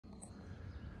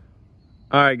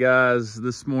All right, guys,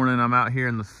 this morning I'm out here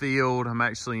in the field. I'm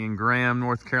actually in Graham,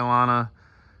 North Carolina,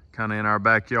 kind of in our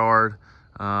backyard.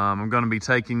 I'm going to be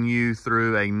taking you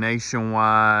through a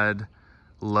nationwide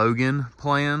Logan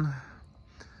plan.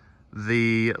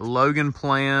 The Logan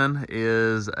plan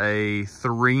is a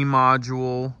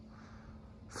 3-module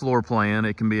floor plan.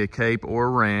 It can be a cape or a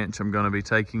ranch. I'm going to be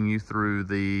taking you through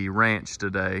the ranch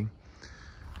today.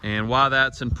 And why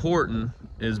that's important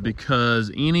is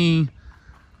because any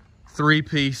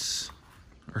 3-piece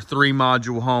or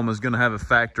 3-module home is going to have a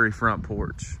factory front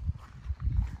porch.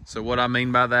 So what I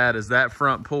mean by that is that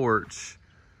front porch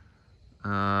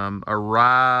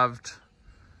arrived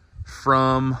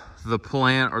from the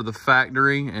plant or the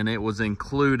factory, and it was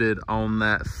included on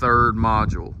that 3rd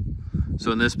module.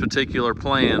 So in this particular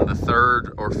plan, the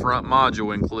 3rd or front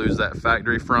module includes that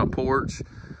factory front porch,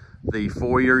 the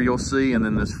foyer you'll see, and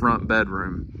then this front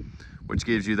bedroom, which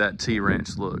gives you that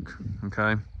T-ranch look,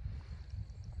 okay?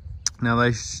 Now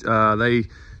they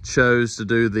chose to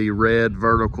do the red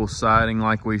vertical siding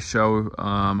like we show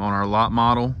on our lot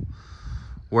model.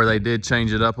 Where they did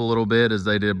change it up a little bit is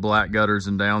they did black gutters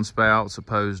and downspouts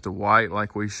opposed to white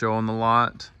like we show on the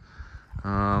lot.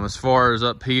 As far as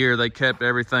up here, they kept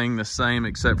everything the same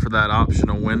except for that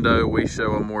optional window. We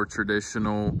show a more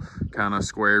traditional kind of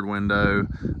squared window.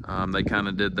 They kind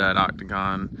of did that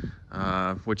octagon,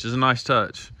 which is a nice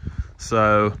touch.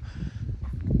 So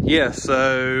yeah,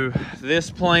 so this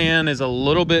plan is a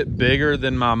little bit bigger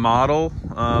than my model.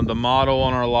 The model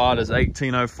on our lot is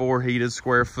 1804 heated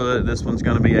square foot. This one's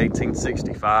going to be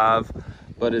 1865,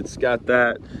 but it's got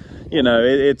that, you know,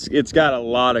 it's got a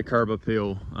lot of curb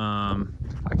appeal. I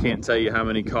can't tell you how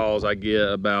many calls I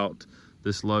get about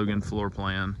this Logan floor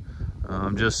plan.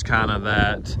 Just kind of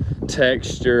that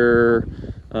texture.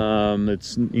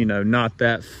 It's, you know, not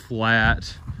that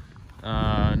flat.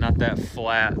 Not that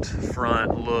flat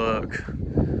front look.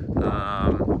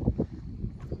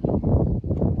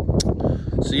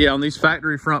 So yeah, on these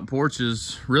factory front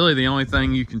porches, really the only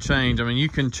thing you can change, I mean, you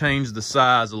can change the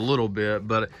size a little bit,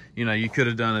 but you know, you could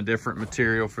have done a different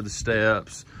material for the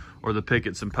steps or the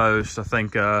pickets and posts. I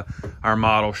think our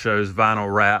model shows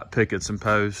vinyl wrap pickets and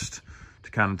posts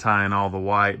to kind of tie in all the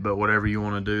white, but whatever you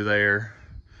want to do there.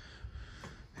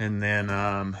 And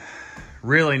then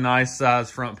really nice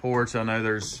size front porch. I know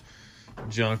there's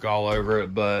junk all over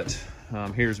it, but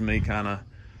here's me kind of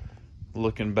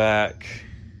looking back.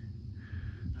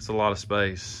 That's a lot of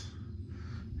space,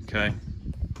 okay?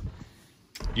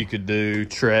 You could do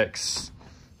Trex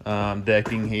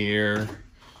decking here,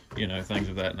 you know, things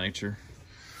of that nature.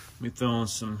 Let me throw on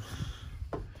some,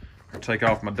 or take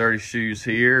off my dirty shoes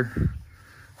here.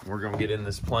 We're gonna get in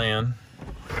this plan.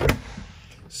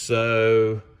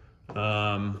 So,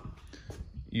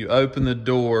 you open the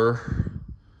door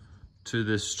to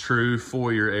this true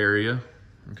foyer area,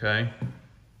 okay,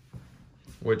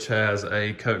 which has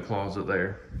a coat closet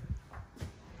there.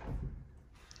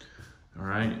 All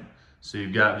right, so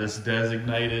you've got this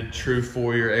designated true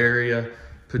foyer area,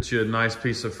 puts you a nice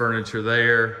piece of furniture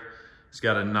there. It's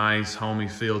got a nice homey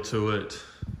feel to it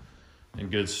and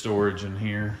good storage in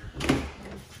here.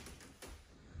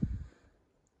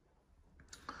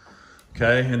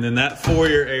 Okay, and then that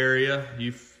foyer area,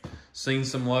 you've seen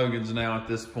some Logans now at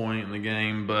this point in the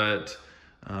game, but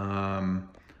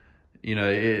you know,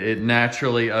 it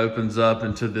naturally opens up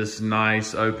into this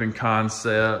nice open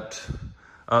concept.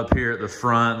 Up here at the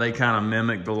front, they kind of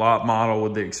mimic the lot model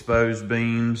with the exposed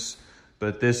beams,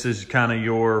 but this is kind of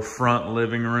your front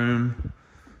living room.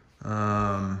 Put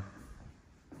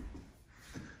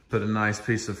a nice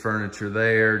piece of furniture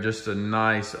there, just a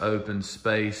nice open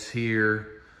space here.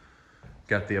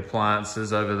 Got the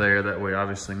appliances over there that we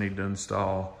obviously need to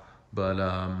install. But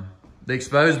the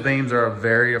exposed beams are a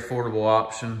very affordable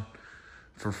option.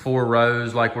 For 4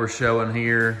 rows like we're showing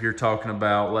here, you're talking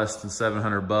about less than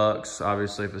 700 bucks.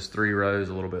 Obviously, if it's 3 rows,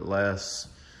 a little bit less.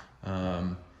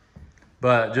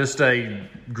 But just a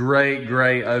great,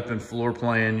 great open floor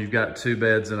plan. You've got 2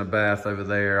 beds and a bath over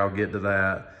there. I'll get to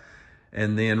that.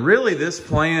 And then really this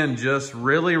plan just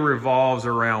really revolves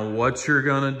around what you're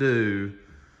gonna do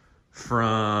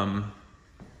from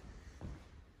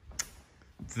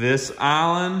this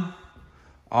island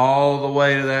all the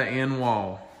way to that end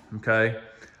wall, okay?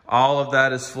 All of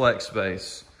that is flex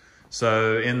space.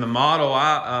 So in the model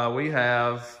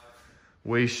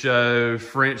we show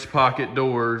French pocket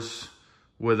doors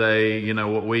with a, you know,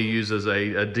 what we use as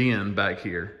a den back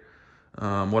here.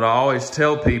 What I always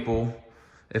tell people,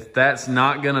 if that's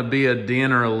not gonna be a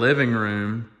den or a living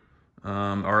room,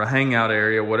 or a hangout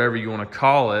area, whatever you wanna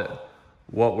call it,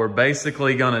 what we're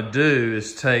basically gonna do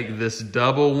is take this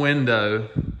double window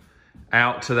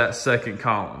out to that second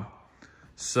column.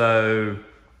 So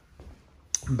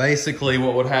basically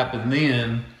what would happen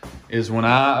then is when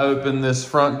I open this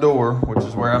front door, which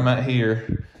is where I'm at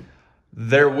here,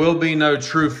 there will be no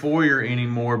true foyer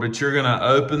anymore, but you're gonna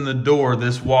open the door,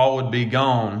 this wall would be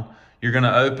gone. You're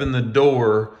gonna open the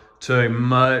door to a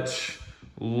much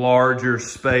larger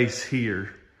space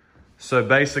here. So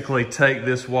basically take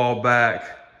this wall back,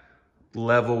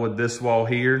 level with this wall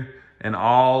here, and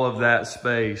all of that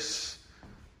space,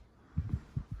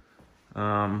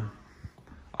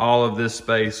 all of this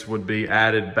space would be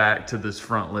added back to this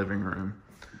front living room.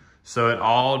 So it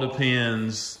all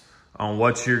depends on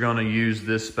what you're gonna use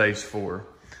this space for.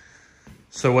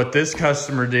 So what this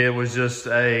customer did was just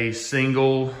a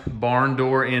single barn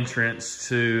door entrance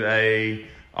to a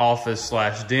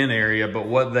office/den area. But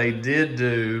what they did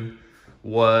do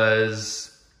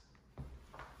was,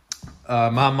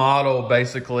 my model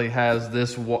basically has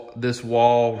this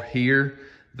wall here.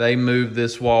 They moved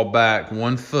this wall back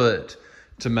 1 foot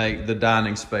to make the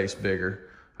dining space bigger,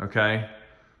 okay?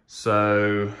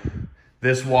 So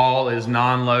this wall is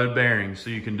non-load bearing, so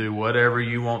you can do whatever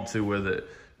you want to with it.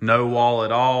 No wall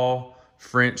at all.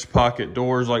 French pocket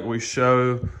doors like we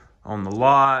show on the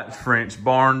lot. French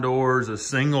barn doors, a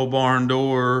single barn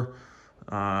door.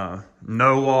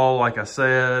 No wall, like I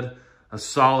said. A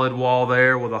solid wall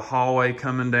there with a hallway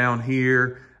coming down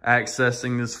here,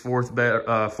 accessing this fourth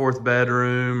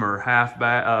bedroom or half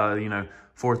bath,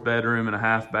 fourth bedroom and a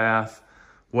half bath,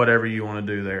 whatever you want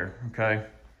to do there, okay?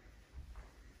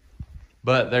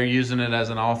 But they're using it as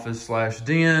an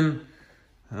office/den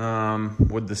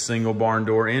with the single barn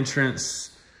door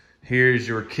entrance. Here's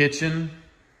your kitchen.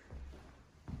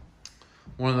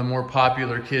 One of the more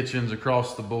popular kitchens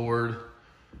across the board.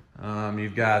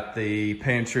 You've got the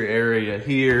pantry area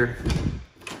here.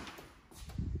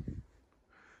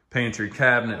 Pantry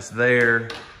cabinets there.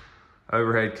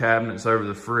 Overhead cabinets over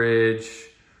the fridge.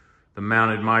 The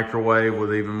mounted microwave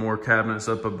with even more cabinets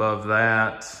up above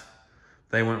that.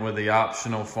 They went with the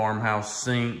optional farmhouse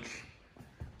sink.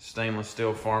 Stainless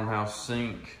steel farmhouse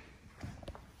sink.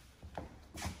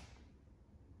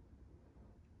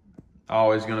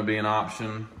 Always going to be an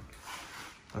option.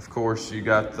 Of course, you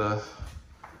got the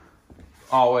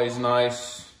always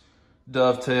nice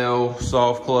dovetail,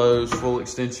 soft close, full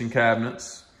extension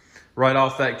cabinets. Right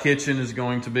off that kitchen is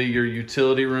going to be your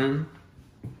utility room.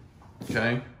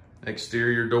 Okay,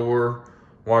 exterior door,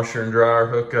 washer and dryer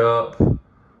hookup.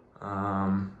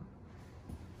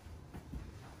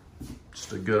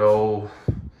 Just a good old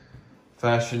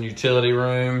fashioned utility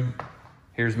room.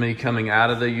 Here's me coming out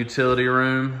of the utility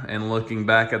room and looking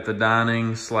back at the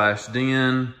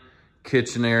dining/den,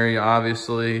 kitchen area,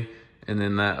 obviously, and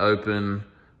then that open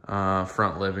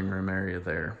front living room area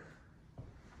there.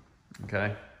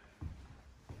 Okay.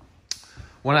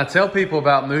 When I tell people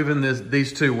about moving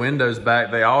these two windows back,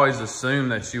 they always assume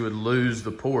that you would lose the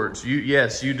porch.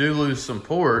 Yes, you do lose some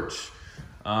porch,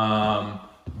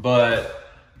 but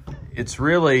it's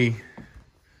really,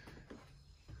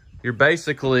 you're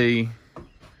basically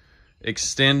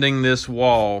extending this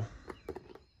wall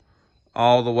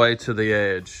all the way to the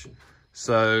edge.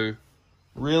 So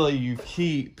really you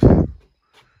keep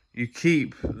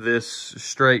this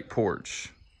straight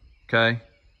porch, okay?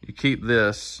 You keep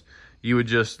this, you would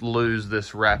just lose this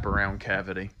wraparound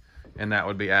cavity, and that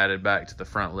would be added back to the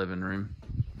front living room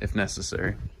if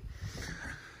necessary.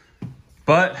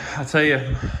 But I tell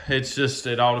you,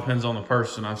 it all depends on the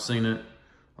person. I've seen it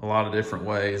a lot of different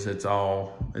ways.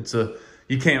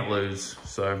 You can't lose.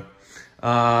 So,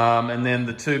 and then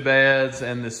the 2 beds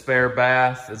and the spare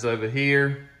bath is over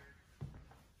here.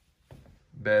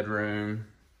 Bedroom.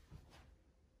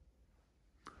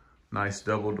 Nice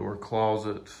double door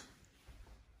closet.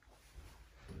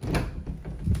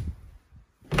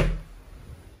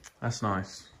 That's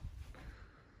nice.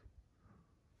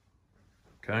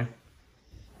 Okay.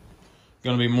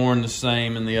 Gonna be more in the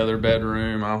same in the other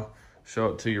bedroom. I'll show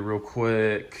it to you real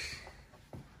quick.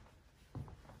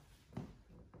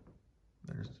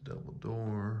 There's the double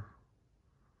door.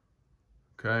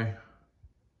 Okay.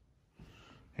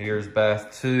 Here's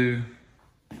bath 2.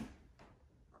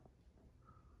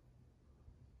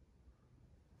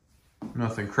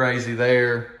 Nothing crazy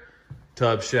there.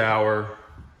 Tub shower.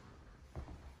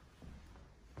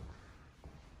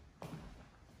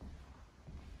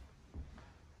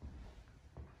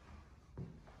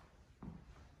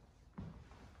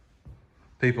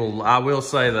 People, I will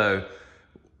say though,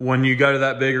 when you go to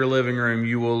that bigger living room,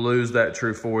 you will lose that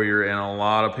true foyer, and a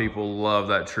lot of people love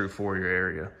that true foyer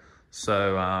area.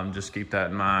 So just keep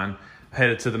that in mind.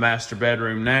 Headed to the master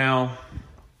bedroom now.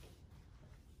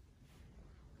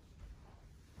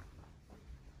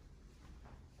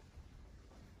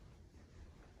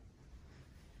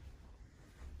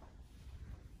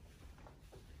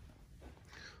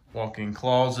 walk-in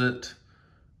closet,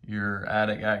 your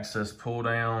attic access pull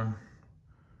down.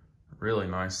 Really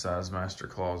nice size master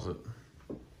closet.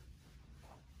 Look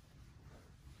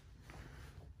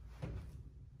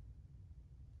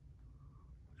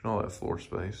at all that floor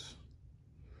space.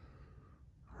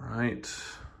 All right.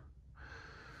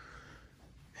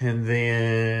 And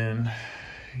then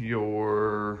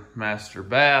your master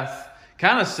bath,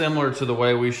 kind of similar to the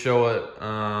way we show it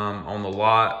on the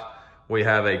lot. We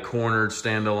have a cornered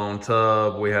standalone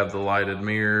tub. We have the lighted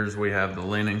mirrors. We have the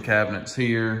linen cabinets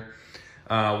here.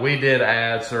 We did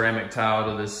add ceramic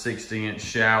tile to this 60-inch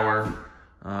shower,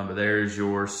 but there's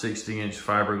your 60-inch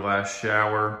fiberglass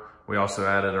shower. We also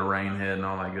added a rain head and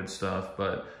all that good stuff,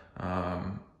 but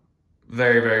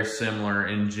very, very similar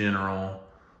in general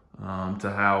to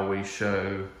how we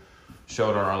showed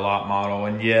on our lot model.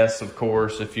 And yes, of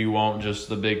course, if you want just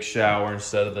the big shower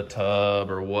instead of the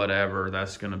tub or whatever,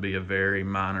 that's going to be a very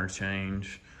minor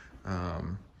change.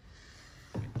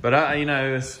 But you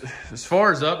know, as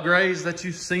far as upgrades that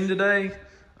you've seen today,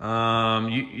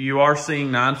 you are seeing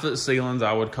 9-foot ceilings.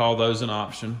 I would call those an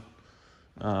option.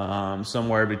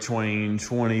 Somewhere between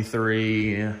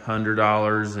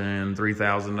 $2,300 and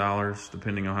 $3,000,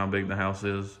 depending on how big the house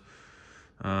is.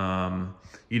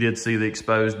 You did see the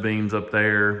exposed beams up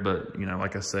there, but you know,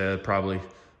 like I said, probably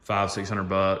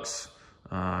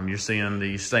 $500–600. You're seeing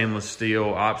the stainless steel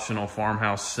optional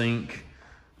farmhouse sink,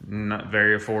 not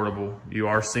very affordable. You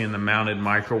are seeing the mounted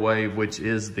microwave, which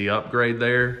is the upgrade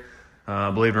there.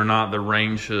 Believe it or not, the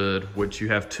range hood, which you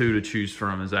have 2 to choose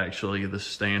from, is actually the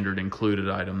standard included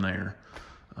item there.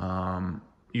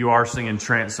 You are seeing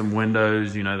transom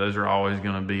windows. You know, those are always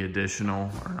going to be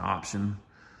additional or an option.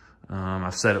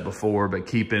 I've said it before, but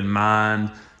keep in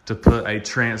mind to put a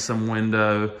transom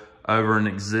window over an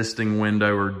existing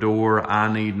window or door, I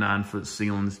need 9-foot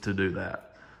ceilings to do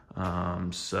that.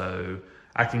 So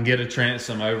I can get a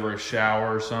transom over a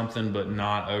shower or something, but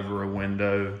not over a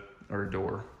window or a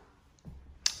door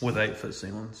with 8-foot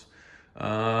ceilings.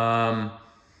 Other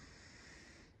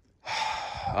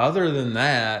than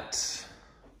that,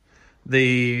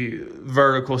 the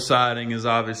vertical siding is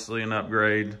obviously an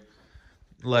upgrade.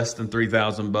 Less than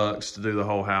 $3,000 to do the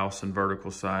whole house in vertical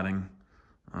siding,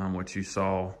 which you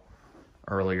saw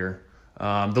earlier.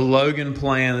 The Logan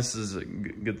plan, this is a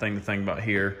good thing to think about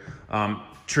here,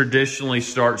 traditionally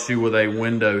starts you with a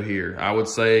window here. I would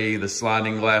say the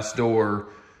sliding glass door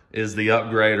is the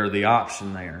upgrade or the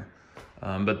option there.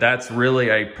 But that's really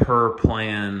a per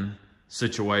plan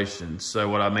situation. So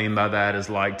what I mean by that is,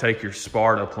 like, take your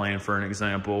Sparta plan for an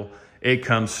example. It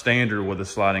comes standard with a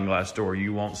sliding glass door.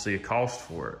 You won't see a cost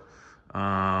for it.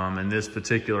 In this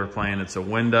particular plan, it's a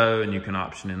window and you can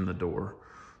option in the door.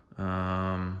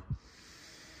 Other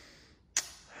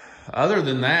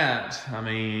than that, I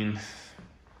mean,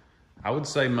 I would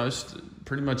say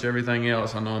pretty much everything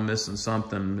else, I know I'm missing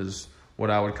something, is what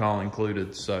I would call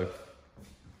included. So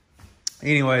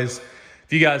anyways, if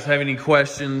you guys have any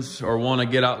questions or want to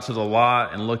get out to the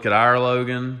lot and look at our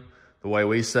Logan, the way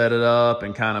we set it up,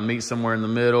 and kind of meet somewhere in the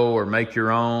middle or make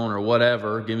your own or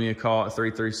whatever, give me a call at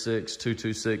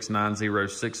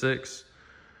 336-226-9066.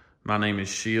 My name is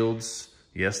Shields.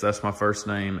 Yes, that's my first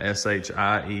name, Shields.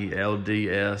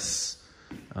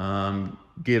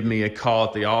 Give me a call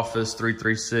at the office,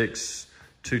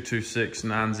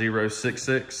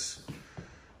 336-226-9066.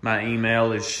 My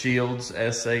email is Shields,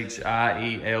 SHIELDS,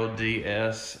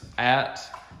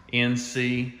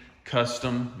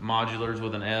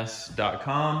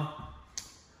 @nccustommodulars.com.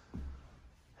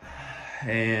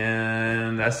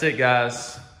 And that's it,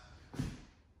 guys.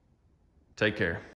 Take care.